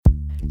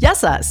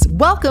Yes, us.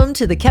 Welcome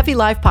to the Kefi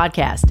Life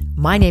Podcast.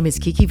 My name is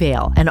Kiki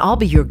Vale, and I'll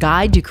be your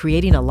guide to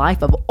creating a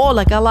life of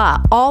Ola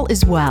Kala, all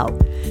is well.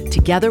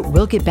 Together,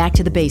 we'll get back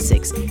to the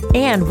basics,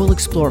 and we'll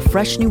explore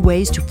fresh new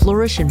ways to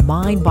flourish in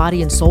mind,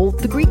 body, and soul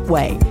the Greek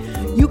way.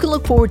 You can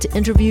look forward to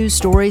interviews,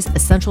 stories,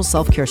 essential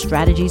self-care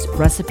strategies,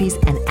 recipes,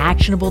 and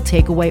actionable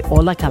takeaway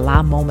Ola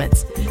Kala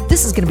moments.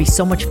 This is going to be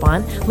so much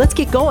fun. Let's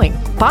get going.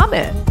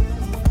 Πάμε!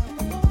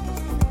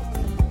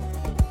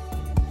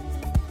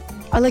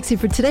 Alexi,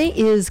 for today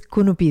is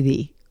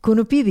kunupidi.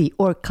 Kunupidi,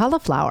 or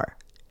cauliflower.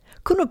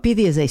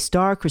 Kunupidi is a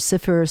star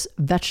cruciferous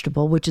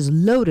vegetable which is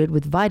loaded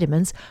with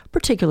vitamins,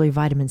 particularly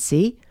vitamin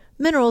C,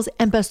 minerals,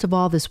 and best of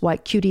all, this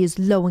white cutie is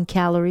low in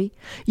calorie.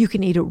 You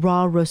can eat it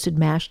raw, roasted,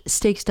 mashed,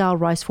 steak-style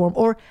rice form,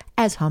 or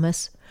as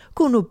hummus.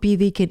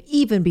 Kunupidi can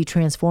even be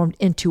transformed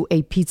into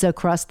a pizza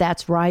crust,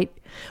 that's right.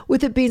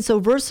 With it being so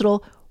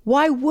versatile,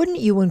 why wouldn't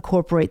you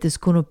incorporate this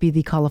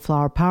kunupidi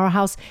cauliflower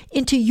powerhouse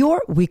into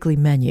your weekly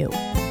menu?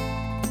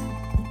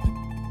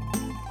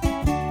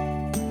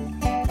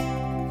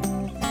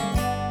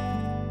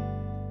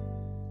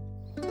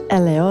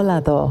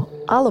 Eleolado,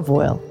 olive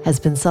oil, has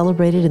been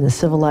celebrated in the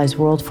civilized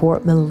world for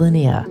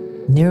millennia.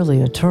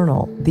 Nearly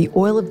eternal, the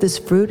oil of this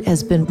fruit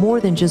has been more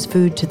than just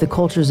food to the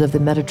cultures of the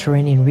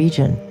Mediterranean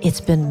region.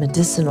 It's been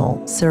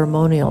medicinal,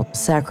 ceremonial,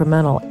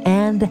 sacramental,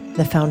 and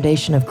the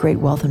foundation of great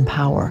wealth and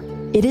power.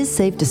 It is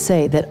safe to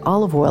say that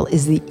olive oil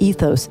is the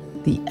ethos,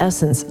 the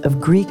essence of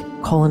Greek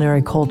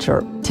culinary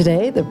culture.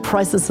 Today, the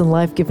priceless and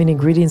life-giving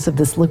ingredients of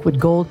this liquid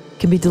gold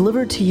can be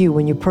delivered to you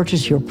when you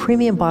purchase your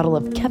premium bottle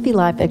of Kefi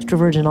Life extra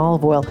virgin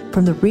olive oil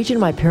from the region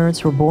my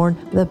parents were born,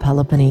 the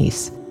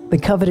Peloponnese. The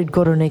coveted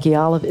Koroneiki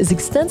olive is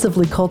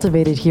extensively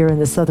cultivated here in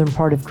the southern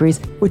part of Greece,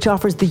 which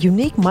offers the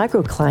unique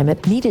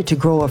microclimate needed to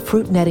grow a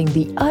fruit netting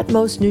the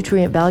utmost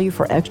nutrient value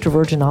for extra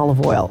virgin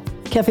olive oil.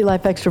 Kefi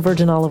Life extra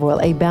virgin olive oil,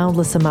 a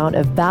boundless amount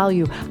of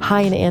value,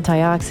 high in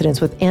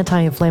antioxidants with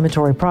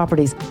anti-inflammatory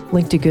properties,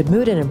 linked to good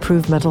mood and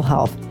improved mental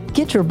health.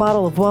 Get your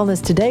bottle of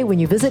wellness today when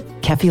you visit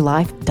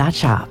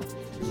kefilife.shop.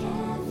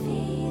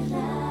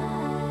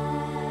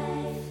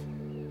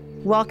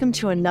 Welcome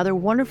to another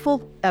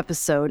wonderful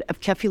episode of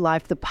Kefi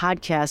Life, the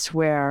podcast,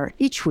 where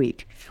each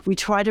week we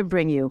try to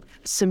bring you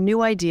some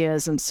new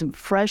ideas and some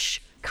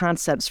fresh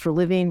concepts for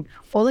living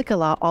Ola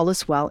Kala, all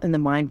is well in the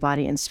mind,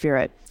 body, and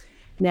spirit.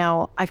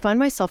 Now, I find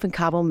myself in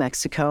Cabo,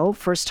 Mexico,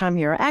 first time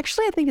here.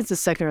 Actually, I think it's the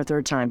second or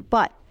third time,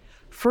 but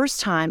first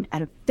time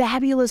at a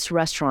fabulous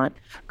restaurant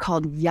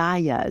called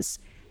Yaya's.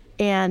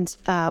 And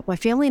my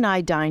family and I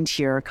dined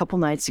here a couple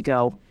nights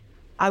ago.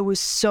 I was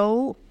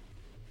so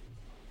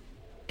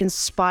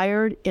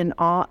inspired, in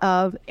awe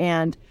of,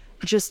 and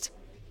just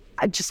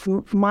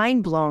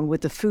mind blown with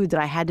the food that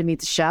I had to meet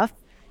the chef.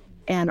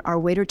 And our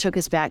waiter took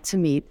us back to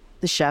meet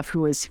the chef,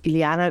 who is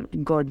Ileana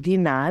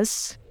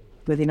Gordinas.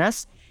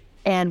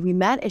 And we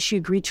met and she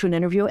agreed to an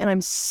interview, and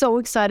I'm so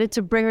excited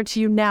to bring her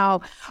to you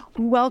now.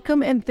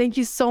 Welcome, and thank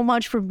you so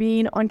much for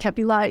being on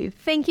Kefi Life.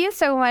 Thank you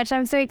so much.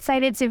 I'm so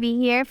excited to be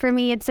here. For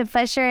me, it's a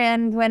pleasure.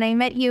 And when I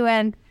met you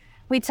and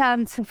we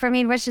talked, for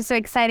me, it was just so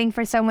exciting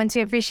for someone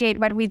to appreciate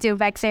what we do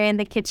back there in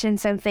the kitchen.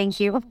 So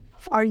thank you.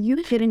 Are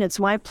you kidding? It's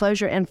my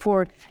pleasure. And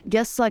for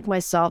guests like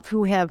myself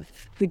who have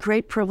the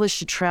great privilege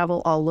to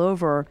travel all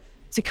over,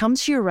 to come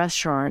to your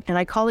restaurant, and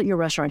I call it your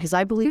restaurant because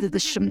I believe that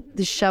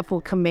the chef will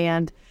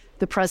command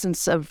the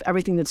presence of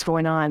everything that's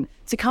going on.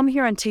 To come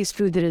here and taste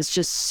food that is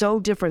just so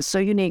different, so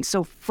unique,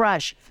 so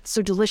fresh,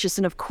 so delicious,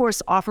 and of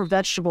course offer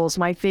vegetables,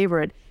 my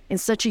favorite, in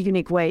such a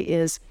unique way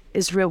is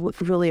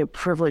really a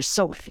privilege.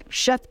 So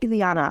Chef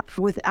Ileana,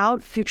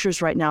 without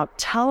futures right now,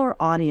 tell our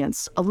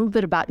audience a little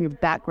bit about your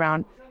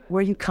background,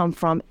 where you come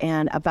from,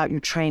 and about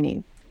your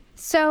training.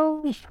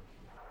 So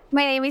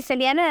my name is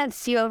Ileana,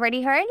 as you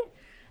already heard.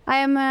 I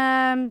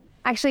am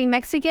actually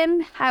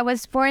Mexican. I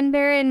was born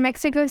there in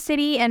Mexico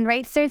City and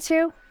raised there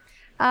too.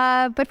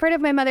 But part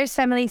of my mother's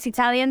family is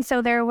Italian,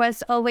 so there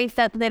was always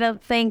that little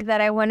thing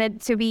that I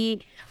wanted to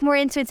be more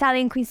into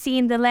Italian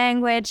cuisine, the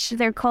language,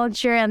 their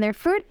culture, and their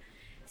food.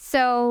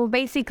 So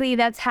basically,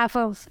 that's half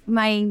of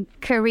my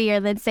career,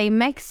 let's say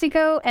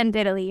Mexico and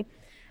Italy,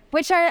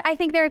 which I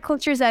think there are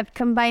cultures that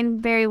combine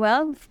very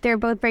well. They're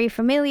both very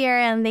familiar,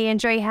 and they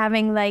enjoy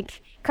having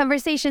like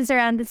conversations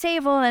around the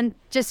table and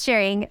just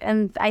sharing.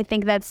 And I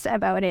think that's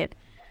about it.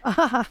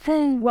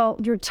 Well,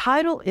 your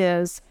title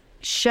is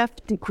Chef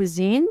de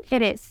Cuisine.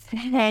 It is.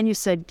 And you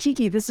said,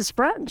 Kiki, this is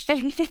French.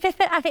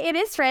 It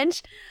is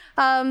French.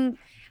 And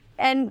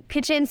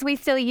kitchens, we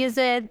still use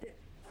it,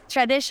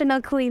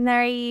 traditional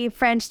culinary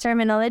French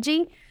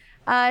terminology.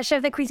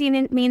 Chef de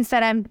cuisine means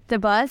that I'm the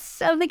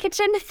boss of the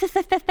kitchen.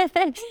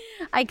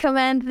 I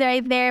command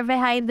right there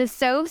behind the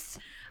stoves.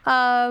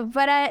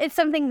 But it's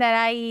something that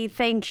I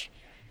think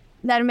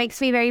that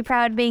makes me very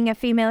proud, being a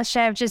female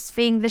chef, just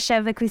being the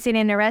chef de cuisine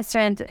in a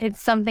restaurant.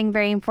 It's something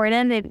very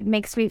important. It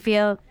makes me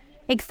feel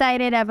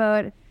excited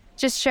about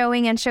just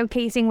showing and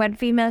showcasing what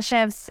female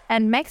chefs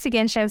and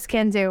Mexican chefs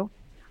can do.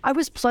 I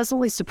was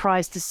pleasantly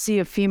surprised to see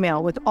a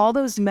female with all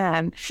those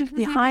men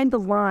behind the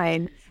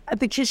line at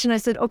the kitchen. I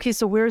said, okay,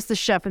 so where's the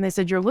chef? And they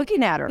said, you're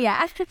looking at her.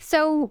 Yeah.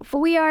 So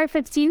we are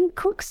 15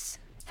 cooks.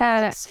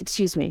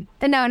 Excuse me.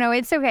 No,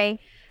 it's okay.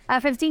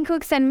 15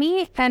 cooks and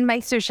me and my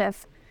sous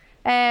chef.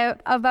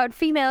 About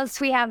females,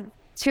 we have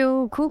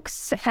 2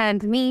 cooks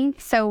and me.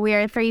 So we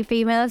are 3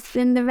 females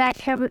in the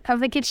back of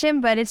the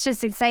kitchen, but it's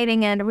just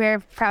exciting and we're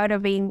proud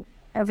of being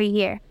over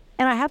here.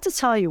 And I have to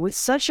tell you, with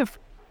such a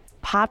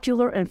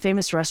popular and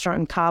famous restaurant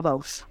in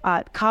Cabo,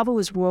 Cabo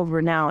is world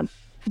renowned.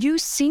 You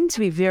seem to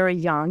be very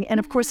young. And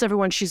of course,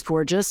 everyone, she's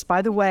gorgeous.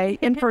 By the way,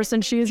 in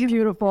person, she is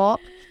beautiful.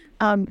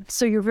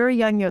 So you're very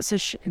young. You have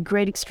such a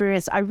great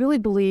experience. I really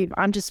believe,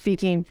 I'm just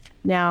speaking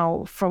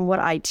now from what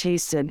I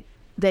tasted,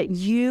 that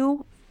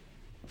you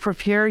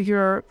prepare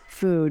your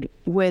food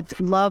with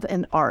love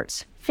and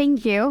art.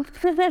 Thank you.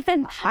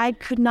 I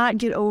could not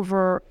get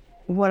over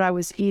what I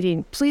was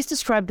eating. Please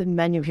describe the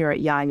menu here at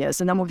Yanya's,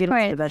 and then we'll get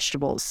into the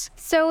vegetables.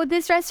 So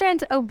this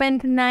restaurant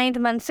opened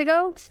 9 months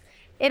ago.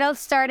 It all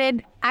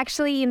started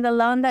actually in the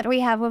lawn that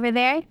we have over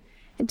there,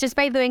 just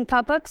by doing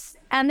pop-ups.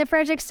 And the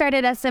project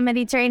started as a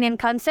Mediterranean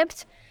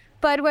concept.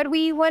 But what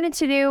we wanted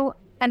to do,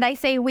 and I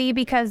say we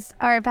because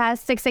our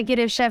past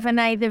executive chef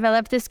and I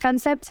developed this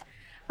concept,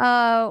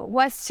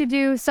 was to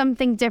do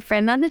something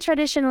different. Not the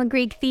traditional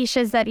Greek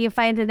dishes that you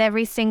find in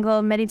every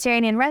single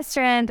Mediterranean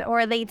restaurant,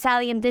 or the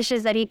Italian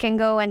dishes that you can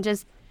go and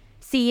just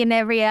see in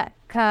every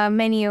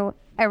menu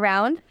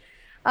around.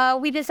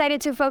 We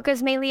decided to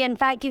focus mainly on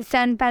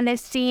Pakistan,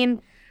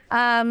 Palestine,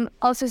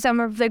 also some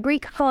of the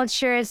Greek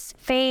cultures,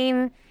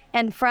 Spain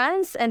and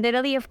France and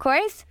Italy, of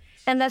course.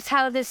 And that's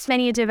how this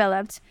menu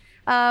developed.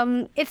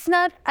 It's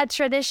not a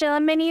traditional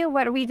menu.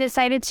 What we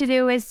decided to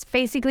do is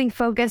basically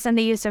focus on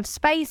the use of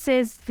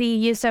spices, the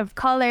use of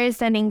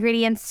colors and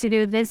ingredients to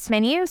do this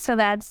menu. So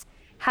that's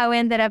how it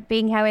ended up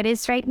being how it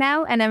is right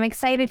now. And I'm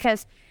excited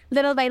because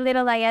little by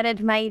little, I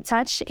added my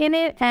touch in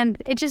it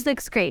and it just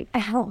looks great. I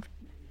hope.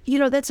 You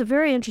know, that's a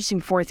very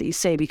interesting point that you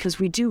say, because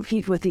we do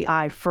eat with the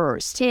eye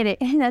first.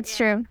 That's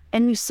true.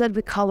 And you said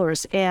the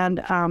colors.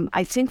 And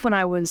I think when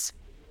I was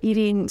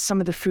eating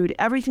some of the food,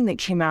 everything that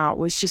came out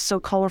was just so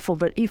colorful,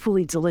 but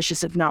equally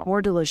delicious, if not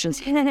more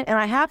delicious. And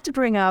I have to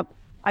bring up,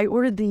 I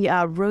ordered the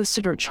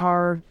roasted or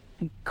charred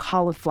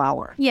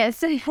cauliflower.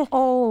 Yes.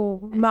 Oh,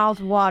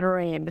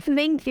 mouth-watering.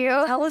 Thank you.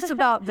 Tell us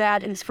about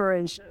that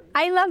inspiration.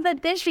 I love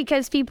that dish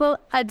because people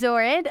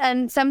adore it,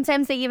 and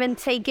sometimes they even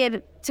take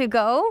it to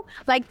go.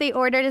 Like they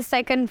ordered a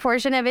second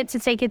portion of it to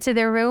take it to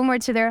their room or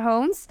to their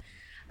homes.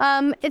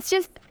 It's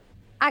just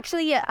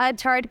actually a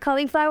charred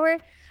cauliflower,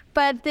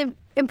 but the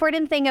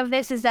important thing of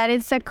this is that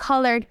it's a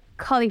colored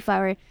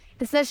cauliflower.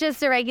 It's not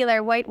just a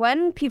regular white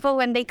one. People,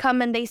 when they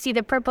come and they see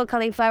the purple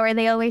cauliflower,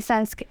 they always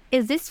ask,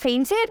 is this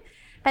painted?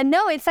 And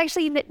no, it's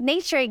actually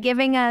nature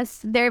giving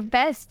us their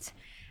best.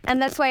 And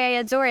that's why I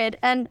adore it.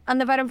 And on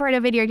the bottom part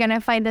of it, you're going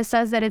to find the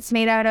sauce that it's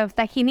made out of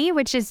tahini,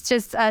 which is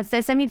just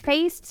sesame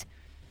paste.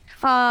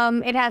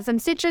 It has some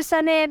citrus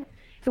on it.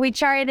 We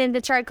char it in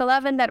the charcoal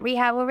oven that we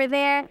have over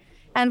there.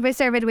 And we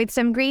serve it with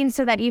some greens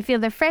so that you feel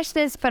the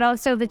freshness, but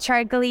also the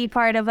charcoaly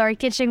part of our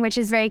kitchen, which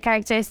is very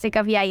characteristic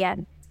of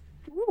Yayan.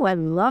 Oh, I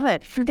love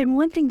it. And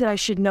one thing that I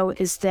should note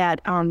is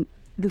that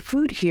the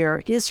food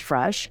here is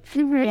fresh.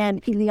 Mm-hmm.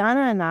 And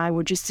Ileana and I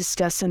were just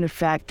discussing the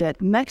fact that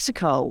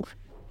Mexico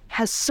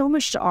has so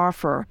much to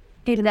offer.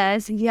 It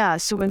does. Yeah,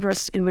 so in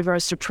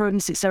regards to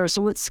produce, et cetera.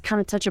 So let's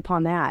kind of touch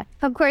upon that.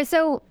 Of course.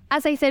 So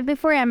as I said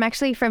before, I'm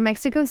actually from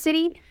Mexico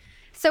City.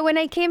 So when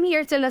I came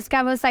here to Los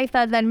Cabos, I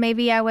thought that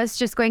maybe I was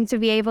just going to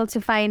be able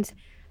to find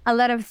a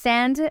lot of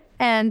sand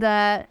and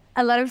a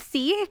lot of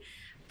sea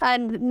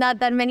and not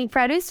that many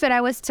produce, but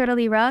I was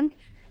totally wrong.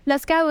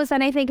 Los Cabos,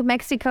 and I think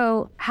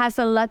Mexico, has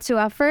a lot to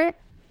offer,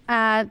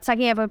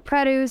 talking about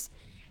produce,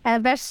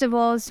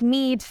 vegetables,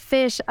 meat,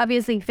 fish.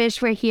 Obviously, fish,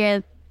 we're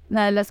here.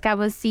 Los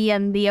Cabos Sea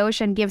and the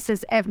ocean gives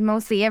us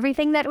mostly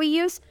everything that we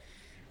use.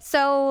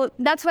 So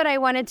that's what I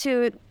wanted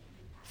to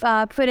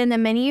put in the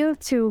menu,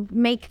 to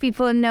make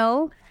people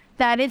know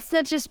that it's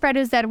not just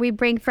produce that we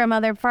bring from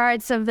other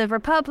parts of the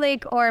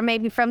Republic or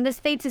maybe from the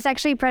States. It's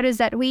actually produce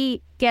that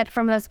we get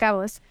from Los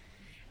Cabos.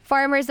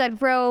 Farmers that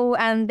grow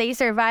and they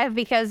survive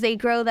because they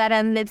grow that,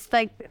 and it's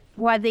like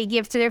what they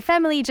give to their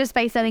family just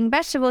by selling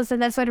vegetables.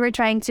 And that's what we're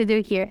trying to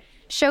do here.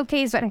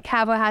 Showcase what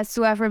Cabo has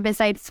to offer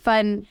besides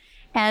fun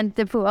and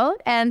the pool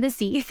and the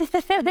sea.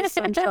 And the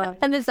sunshine.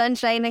 And the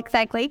sunshine,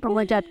 exactly. Oh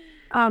my God.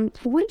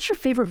 What's your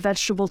favorite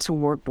vegetable to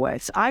work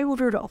with? I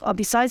ordered,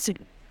 besides the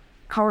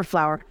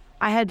cauliflower,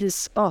 I had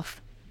this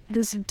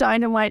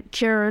dynamite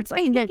carrots.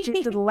 I get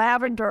you to the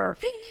lavender.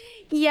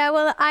 Yeah,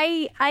 well,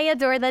 I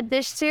adore that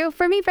dish too.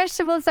 For me,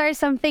 vegetables are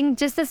something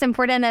just as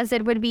important as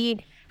it would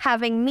be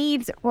having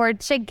meat or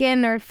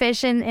chicken or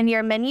fish in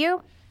your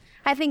menu.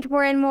 I think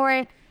more and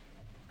more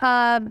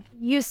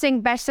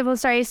using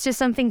vegetables is just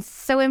something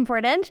so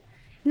important.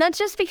 Not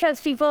just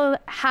because people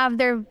have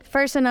their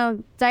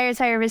personal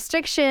dietary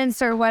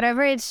restrictions or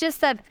whatever. It's just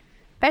that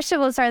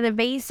vegetables are the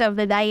base of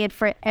the diet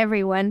for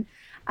everyone.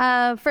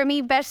 For me,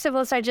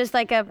 vegetables are just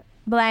like a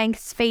blank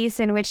space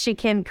in which you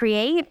can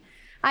create.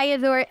 I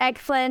adore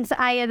eggplants,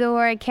 I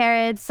adore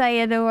carrots, I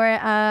adore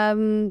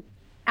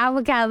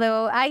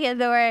avocado, I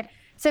adore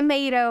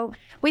tomato.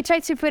 We try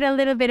to put a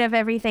little bit of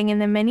everything in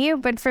the menu,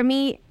 but for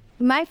me,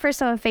 my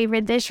personal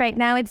favorite dish right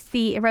now, it's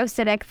the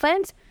roasted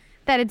eggplant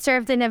that it's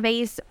served in a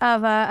vase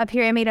of a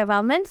pyramid of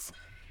almonds.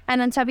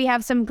 And on top you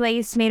have some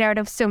glaze made out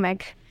of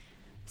sumac.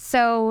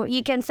 So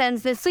you can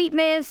sense the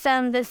sweetness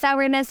and the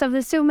sourness of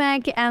the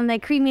sumac and the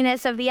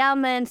creaminess of the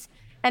almonds.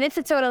 And it's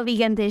a total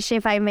vegan dish,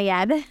 if I may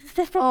add.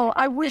 Oh,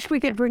 I wish we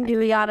could bring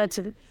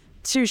Ileana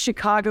to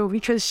Chicago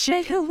because she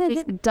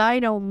is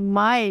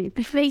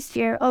dynamite. Face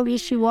here. Oh,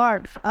 yes, you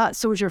are.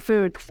 So is your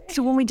food.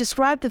 So when we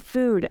describe the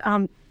food,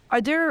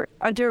 are there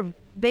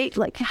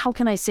like, how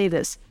can I say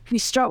this? You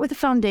start with the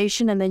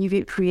foundation and then you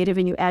get creative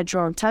and you add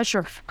your own touch,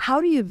 or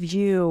how do you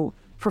view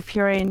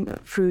preparing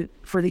food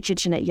for the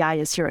kitchen at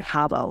Yaya's here at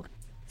Cabo?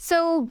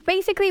 So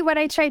basically what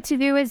I try to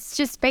do is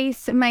just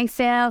base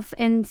myself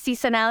in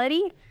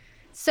seasonality.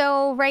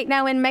 So right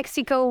now in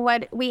Mexico,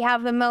 what we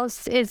have the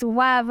most is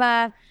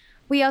guava.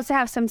 We also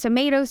have some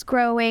tomatoes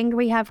growing.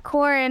 We have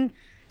corn.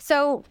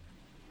 So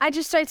I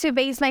just try to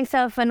base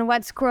myself on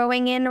what's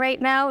growing in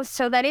right now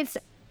so that it's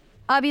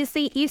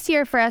obviously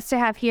easier for us to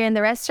have here in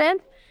the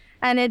restaurant.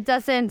 And it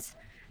doesn't,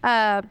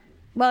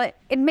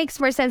 it makes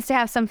more sense to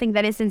have something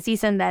that is in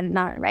season than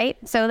not, right?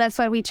 So that's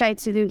what we try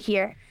to do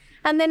here.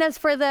 And then as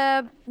for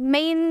the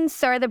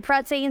mains or the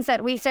proteins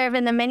that we serve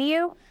in the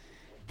menu,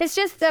 it's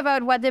just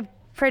about what the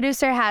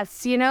producer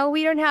has. You know,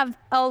 we don't have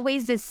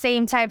always the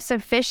same types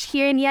of fish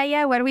here in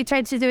Yaya. What we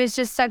try to do is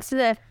just talk to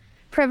the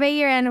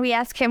purveyor and we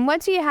ask him,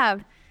 what do you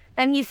have?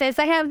 And he says,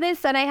 I have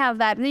this and I have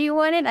that. Do you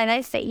want it? And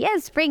I say,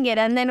 yes, bring it.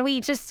 And then we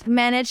just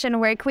manage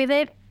and work with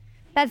it.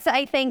 That's,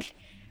 I think,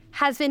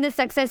 has been the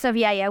success of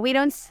Yaya. We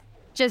don't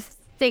just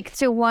stick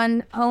to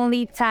one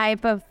only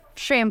type of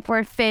shrimp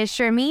or fish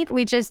or meat.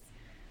 We just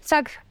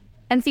talk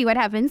and see what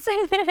happens.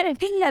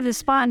 Yeah, the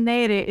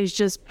spontaneity is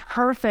just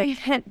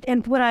perfect.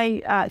 And what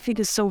I think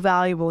is so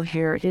valuable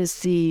here is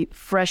the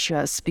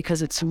freshness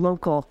because it's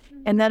local.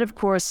 And that, of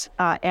course,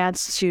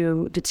 adds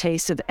to the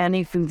taste of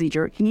any food that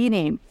you're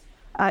eating.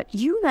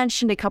 You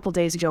mentioned a couple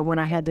days ago when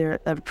I had the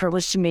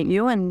privilege to meet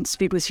you and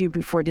speak with you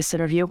before this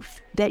interview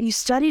that you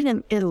studied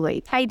in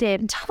Italy. I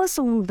did. Tell us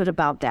a little bit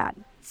about that.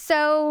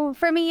 So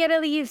for me,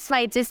 Italy is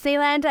my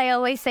Disneyland. I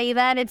always say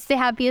that. It's the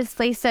happiest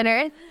place on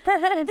earth.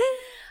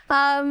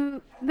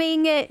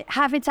 Being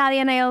half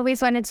Italian, I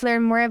always wanted to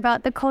learn more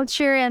about the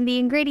culture and the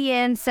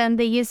ingredients and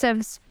the use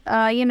of,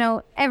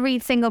 every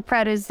single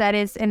produce that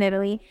is in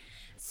Italy.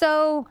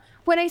 So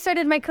when I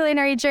started my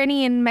culinary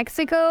journey in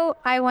Mexico,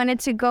 I wanted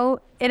to go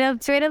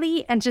to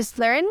Italy and just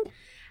learn.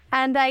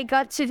 And I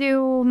got to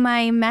do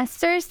my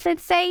master's,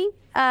 let's say,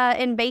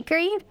 in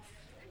bakery.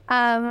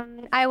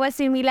 I was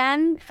in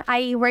Milan.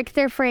 I worked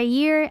there for a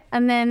year.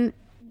 And then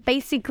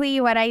basically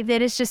what I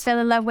did is just fell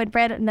in love with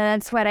bread. And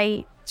that's what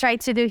I try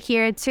to do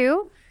here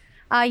too.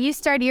 You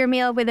start your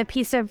meal with a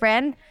piece of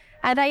bread.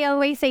 And I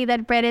always say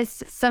that bread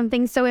is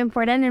something so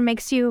important. It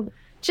makes you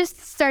just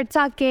start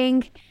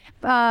talking,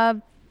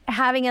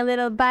 having a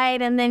little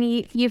bite, and then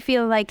you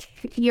feel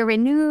like you're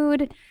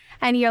renewed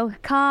and you're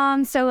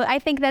calm. So I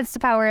think that's the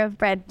power of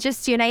bread,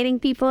 just uniting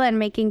people and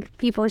making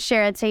people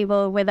share a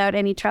table without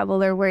any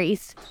trouble or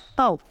worries.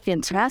 Oh,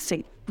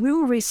 fantastic.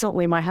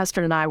 My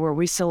husband and I were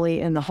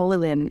recently in the Holy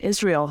Land in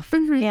Israel,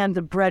 and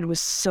the bread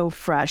was so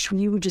fresh.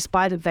 You would just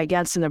buy the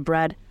baguettes and the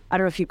bread. I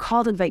don't know if you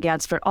call them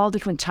baguettes, but all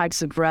different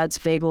types of breads,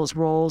 bagels,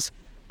 rolls,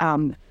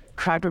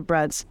 cracker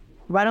breads,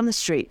 right on the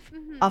street,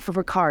 off of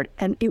a cart.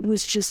 And it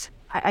was just,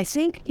 I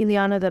think,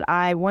 Ileana, that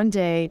I one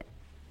day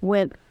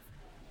went,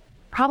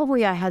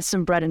 probably I had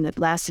some bread and it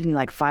lasted me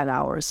like 5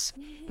 hours.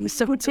 It was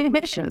so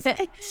delicious.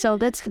 So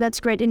that's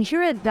great. And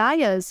here at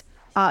Yaya's,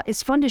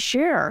 it's fun to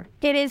share.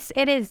 It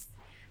is.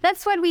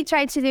 That's what we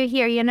try to do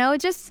here,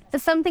 just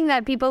something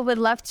that people would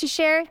love to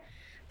share.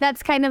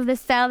 That's kind of the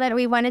style that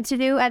we wanted to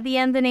do. At the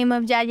end, the name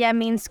of Yaya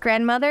means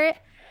grandmother.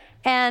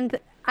 And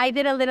I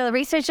did a little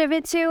research of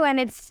it too, and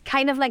it's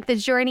kind of like the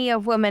journey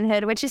of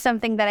womanhood, which is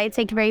something that I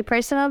take very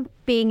personal,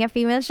 being a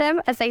female chef,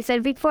 as I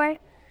said before.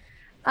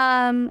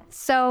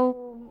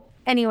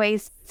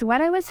 Anyways, what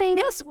I was saying?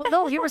 Yes, well,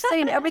 no, you were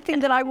saying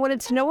everything that I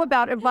wanted to know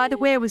about. And by the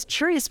way, I was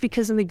curious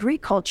because in the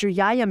Greek culture,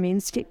 Yaya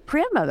means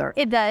grandmother.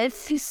 It does.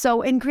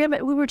 So in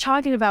grandmother, we were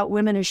talking about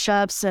women as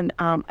chefs, and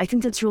I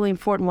think that's really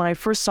important. When I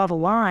first saw the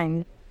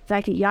line,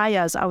 back at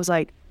Yaya's, I was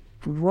like,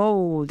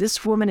 whoa,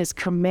 this woman is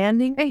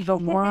commanding the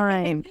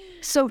line.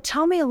 So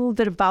tell me a little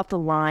bit about the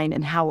line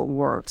and how it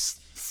works.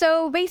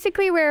 So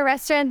basically, we're a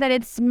restaurant that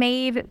it's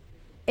made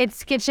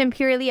its kitchen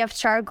purely of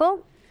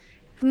charcoal.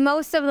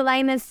 Most of the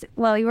line is,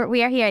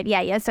 we are here at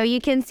Yaya, so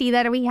you can see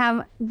that we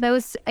have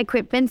those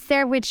equipments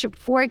there which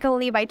work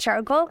only by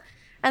charcoal,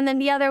 and then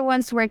the other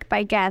ones work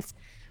by gas.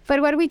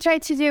 But what we try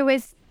to do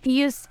is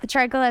use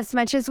charcoal as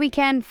much as we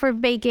can for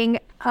baking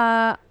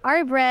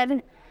our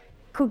bread,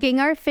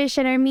 cooking our fish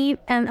and our meat,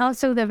 and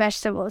also the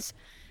vegetables.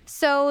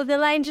 So the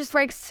line just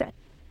works,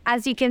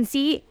 as you can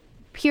see,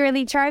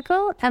 purely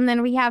charcoal, and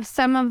then we have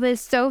some of the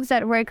stoves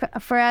that work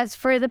for us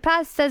for the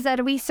pastas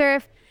that we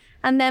serve.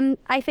 And then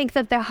I think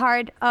that the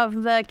heart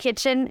of the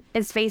kitchen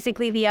is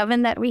basically the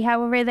oven that we have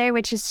over there,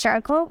 which is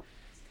charcoal.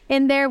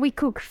 In there, we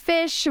cook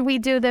fish, we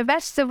do the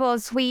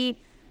vegetables. We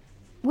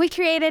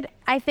created,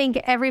 I think,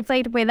 every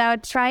plate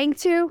without trying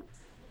to,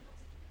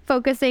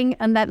 focusing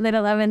on that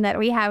little oven that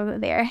we have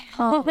there.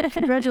 Oh,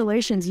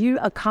 congratulations. You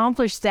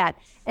accomplished that.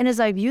 And as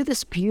I view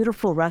this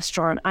beautiful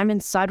restaurant, I'm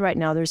inside right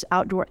now. There's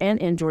outdoor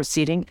and indoor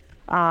seating.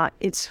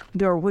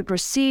 There are wicker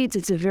seats.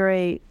 It's a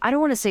very, I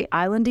don't want to say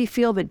islandy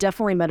feel, but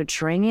definitely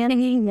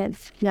Mediterranean.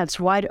 Yeah, it's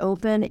wide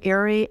open,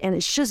 airy, and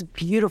it's just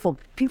beautiful.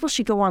 People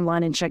should go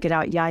online and check it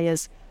out.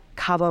 Yaya's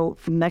Cabo,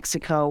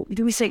 Mexico.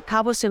 Do we say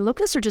Cabo San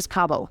Lucas or just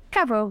Cabo?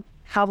 Cabo.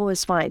 Cabo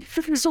is fine.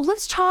 So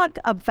let's talk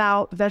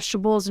about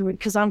vegetables,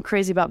 because I'm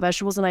crazy about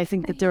vegetables, and I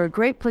think that they're a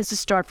great place to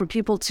start for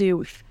people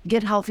to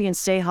get healthy and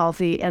stay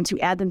healthy and to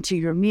add them to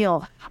your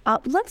meal.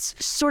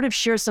 Let's sort of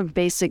share some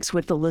basics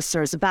with the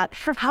listeners about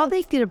how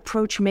they can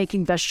approach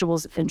making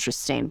vegetables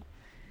interesting.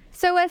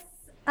 So as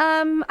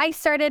I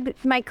started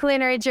my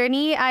culinary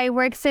journey, I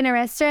worked in a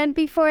restaurant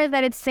before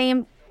that. It's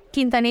named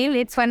Quintanil.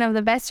 It's one of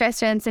the best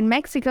restaurants in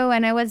Mexico,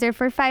 and I was there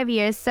for 5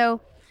 years. So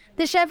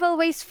the chef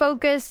always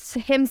focused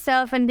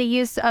himself on the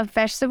use of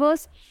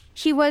vegetables.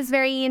 He was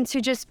very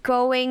into just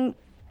going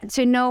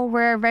to know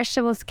where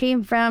vegetables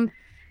came from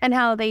and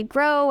how they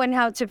grow and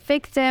how to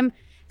fix them.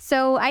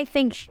 So I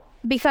think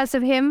because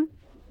of him,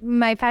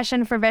 my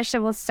passion for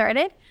vegetables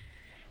started.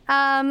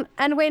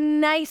 And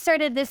when I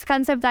started this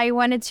concept, I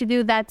wanted to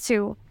do that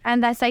too.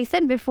 And as I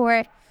said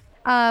before,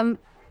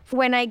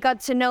 when I got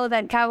to know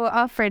that Cabo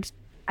offered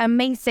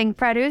amazing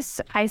produce,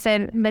 I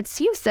said,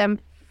 let's use them.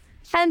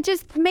 And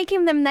just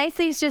making them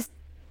nicely is just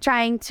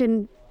trying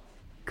to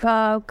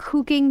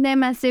cooking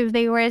them as if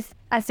they were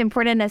as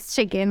important as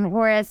chicken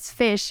or as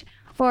fish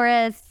or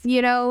as,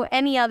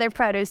 any other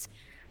produce.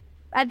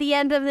 At the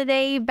end of the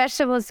day,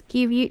 vegetables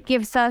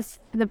gives us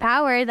the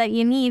power that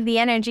you need, the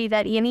energy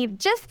that you need,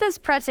 just as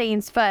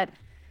proteins, but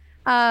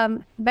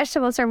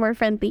vegetables are more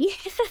friendly.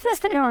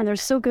 And they're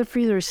so good for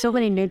you. There's so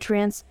many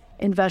nutrients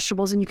in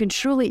vegetables, and you can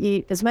truly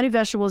eat as many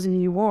vegetables as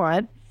you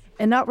want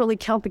and not really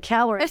count the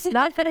calories.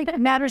 Not that it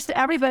matters to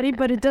everybody,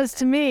 but it does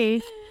to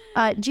me.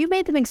 Do you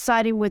make them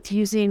exciting with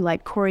using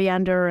like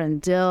coriander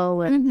and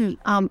dill? And,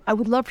 I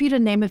would love for you to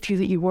name a few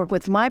that you work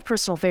with. My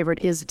personal favorite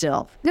is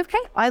dill. Okay.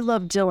 I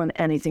love dill in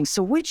anything.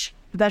 So which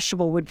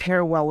vegetable would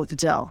pair well with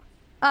dill?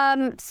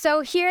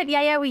 So here at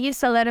Yaya, we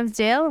use a lot of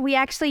dill. We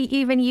actually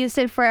even use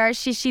it for our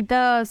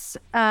shishitos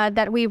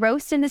that we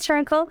roast in the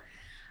charcoal.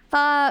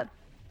 But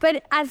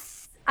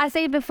as I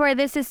said before,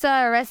 this is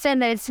a restaurant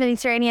that is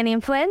Mediterranean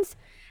influence.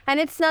 And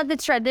it's not the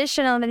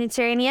traditional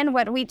Mediterranean.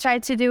 What we try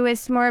to do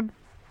is more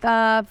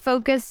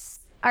focus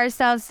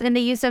ourselves in the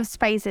use of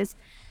spices.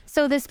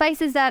 So the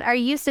spices that are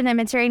used in the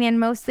Mediterranean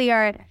mostly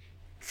are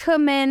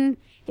cumin.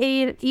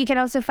 You can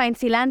also find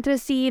cilantro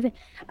seed,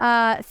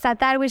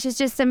 satar, which is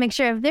just a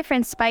mixture of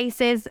different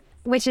spices,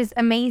 which is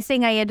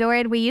amazing. I adore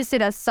it. We use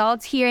it as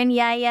salt here in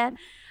Yaya.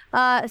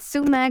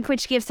 Sumac,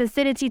 which gives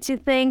acidity to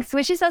things,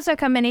 which is also a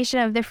combination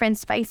of different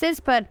spices,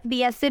 but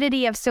the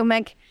acidity of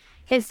sumac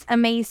is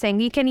amazing.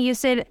 You can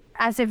use it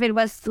as if it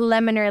was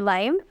lemon or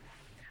lime.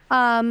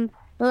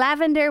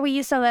 Lavender, we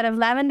use a lot of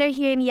lavender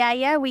here in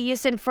Yaya. We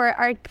use it for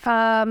our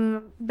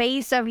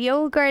base of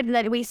yogurt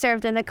that we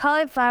served in the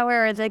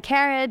cauliflower or the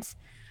carrots.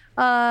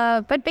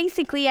 But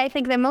basically, I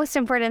think the most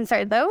important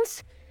are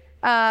those.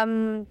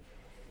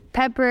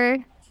 Pepper,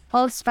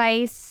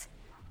 allspice,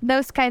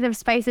 those kind of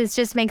spices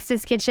just makes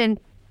this kitchen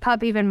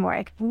pop even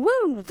more.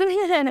 Woo!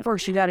 And of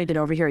course, you got to get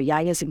over here.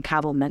 Yaya's in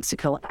Cabo,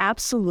 Mexico.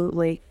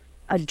 Absolutely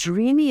a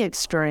dreamy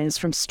experience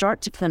from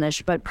start to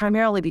finish, but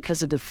primarily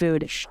because of the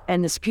food.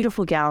 And this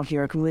beautiful gal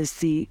here who is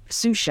the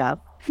sous chef.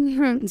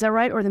 Is that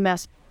right? Or the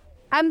master?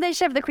 I'm the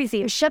chef de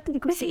cuisine. Chef de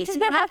cuisine.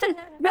 You have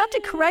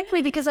to correct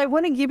me because I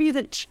want to give you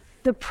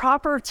the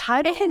proper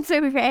title. It's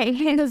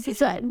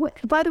okay.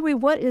 By the way,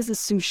 what is a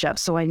sous chef?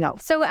 So I know.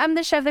 So I'm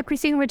the chef de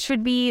cuisine, which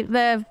would be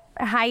the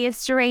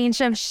highest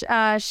range of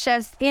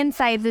chefs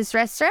inside this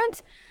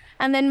restaurant.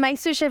 And then my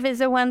sous chef is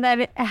the one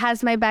that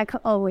has my back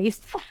always.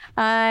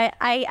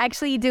 I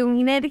actually do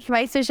mean it.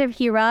 My sous chef,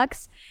 he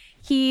rocks.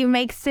 He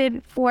makes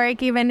it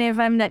work even if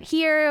I'm not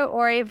here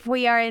or if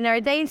we are in our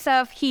days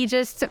off. He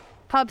just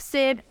pops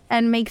it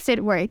and makes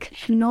it work.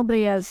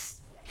 Nobody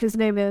has his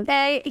name is.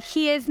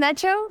 He is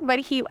Nacho, but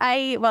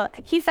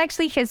he's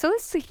actually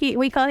Jesus.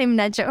 We call him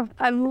Nacho.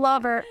 I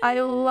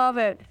love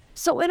it.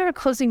 So in our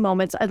closing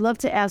moments, I'd love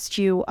to ask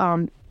you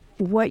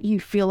what you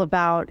feel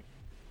about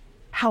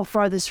how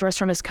far this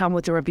restaurant has come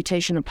with the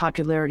reputation and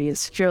popularity.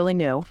 Is fairly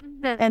new.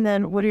 And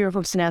then what are your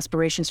hopes and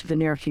aspirations for the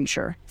near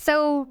future?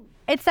 So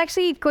it's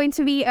actually going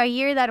to be a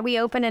year that we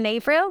open in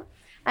April.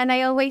 And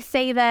I always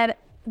say that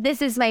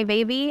this is my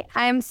baby.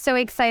 I'm so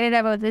excited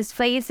about this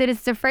place. It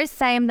is the first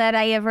time that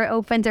I ever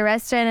opened a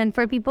restaurant, and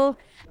for people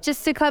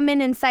just to come in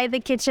inside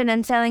the kitchen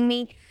and telling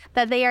me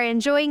that they are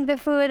enjoying the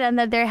food and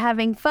that they're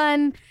having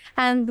fun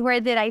and where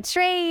did I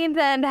train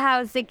and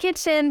how's the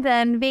kitchen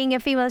and being a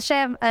female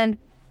chef and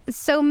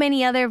so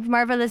many other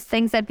marvelous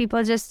things that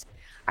people just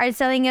are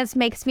telling us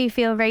makes me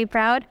feel very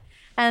proud.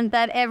 and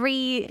that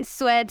every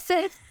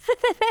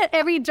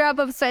drop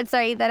of sweat,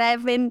 that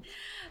I've been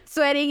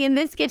sweating in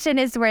this kitchen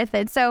is worth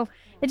it. So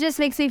it just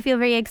makes me feel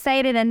very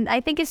excited. And I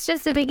think it's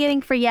just the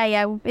beginning for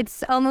Yaya.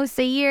 It's almost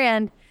a year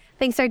and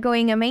things are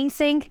going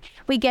amazing.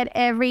 We get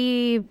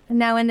every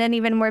now and then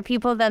even more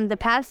people than the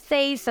past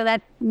days. So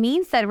that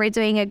means that we're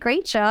doing a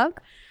great job.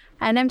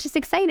 And I'm just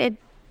excited.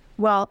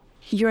 Well,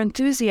 your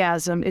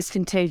enthusiasm is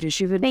contagious.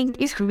 You've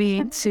encouraged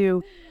me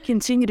to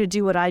continue to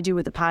do what I do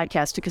with the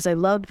podcast because I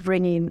love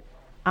bringing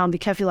the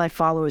Kefi Life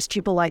followers,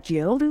 people like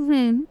you.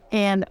 Mm-hmm.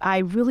 And I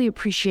really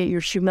appreciate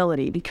your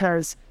humility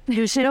because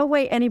there's no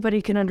way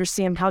anybody can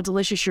understand how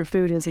delicious your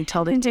food is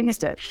until they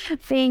taste it.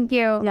 Thank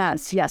you.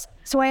 Yes.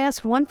 So I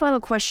ask one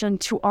final question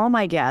to all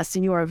my guests,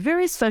 and you are a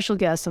very special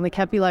guest on the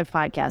Kefi Life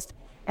podcast.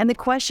 And the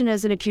question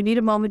is, and if you need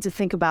a moment to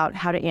think about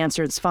how to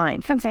answer, it's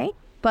fine. Okay.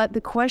 But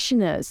the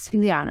question is,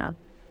 Ileana,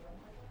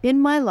 in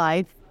my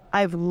life,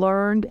 I've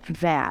learned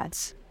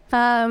that.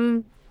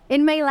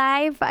 In my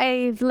life,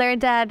 I've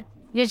learned that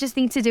you just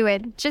need to do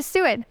it. Just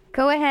do it.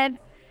 Go ahead.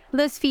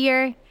 Lose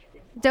fear.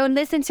 Don't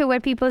listen to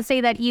what people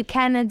say that you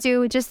cannot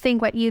do. Just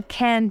think what you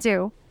can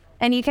do.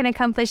 And you can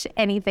accomplish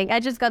anything.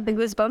 I just got the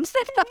goosebumps.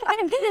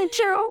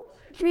 True.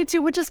 Me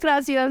too. Muchas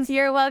gracias.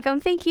 You're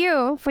welcome. Thank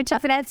you.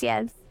 Muchas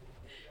gracias.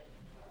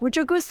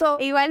 Mucho gusto.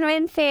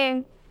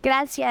 Igualmente.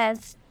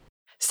 Gracias.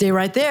 Stay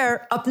right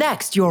there. Up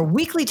next, your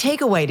weekly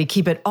takeaway to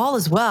keep it all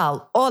as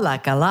well. Hola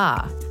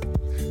Kala.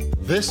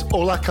 This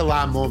Hola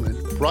Kala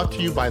moment brought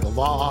to you by the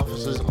law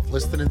offices of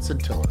Liston and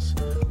Centillus.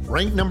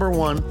 Ranked number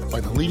 1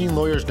 by the leading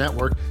lawyers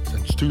network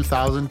since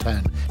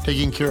 2010,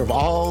 taking care of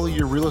all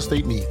your real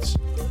estate needs.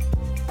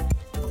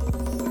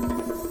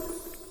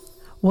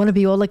 Want to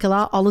be Hola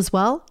Kala all as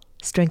well?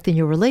 Strengthen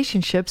your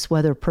relationships,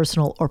 whether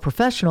personal or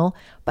professional,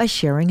 by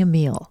sharing a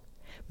meal.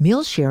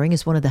 Meal sharing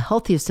is one of the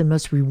healthiest and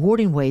most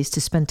rewarding ways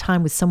to spend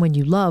time with someone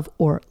you love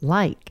or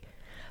like.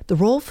 The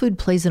role food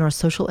plays in our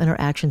social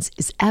interactions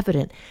is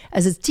evident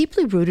as it's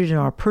deeply rooted in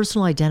our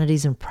personal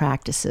identities and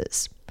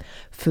practices.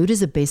 Food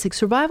is a basic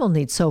survival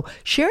need, so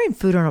sharing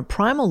food on a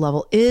primal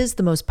level is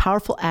the most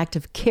powerful act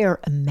of care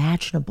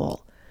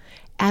imaginable.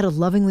 Add a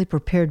lovingly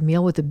prepared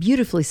meal with a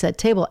beautifully set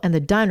table, and the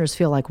diners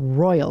feel like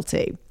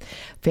royalty.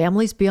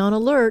 Families be on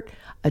alert.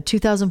 A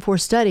 2004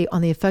 study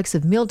on the effects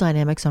of meal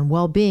dynamics on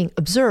well-being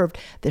observed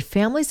that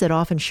families that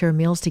often share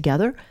meals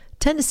together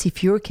tend to see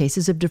fewer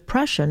cases of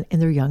depression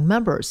in their young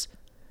members.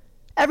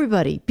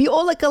 Everybody, be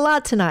Hola Kala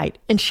tonight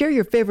and share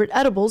your favorite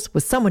edibles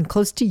with someone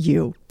close to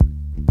you.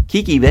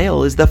 Kiki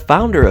Vale is the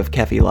founder of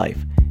Kefi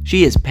Life.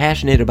 She is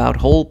passionate about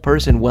whole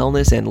person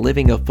wellness and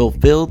living a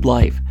fulfilled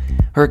life.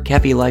 Her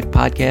Kefi Life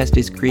podcast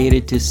is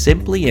created to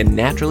simply and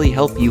naturally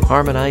help you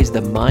harmonize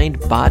the mind,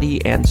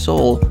 body, and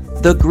soul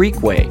the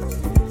Greek way.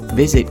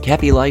 Visit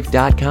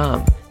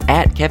KefiLife.com,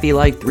 at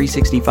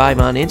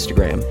KefiLife365 on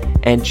Instagram,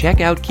 and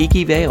check out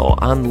Kiki Vale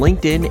on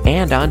LinkedIn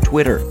and on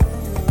Twitter.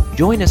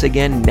 Join us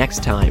again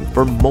next time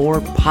for more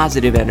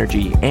positive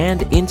energy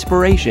and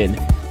inspiration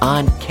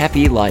on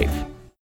Kefi Life.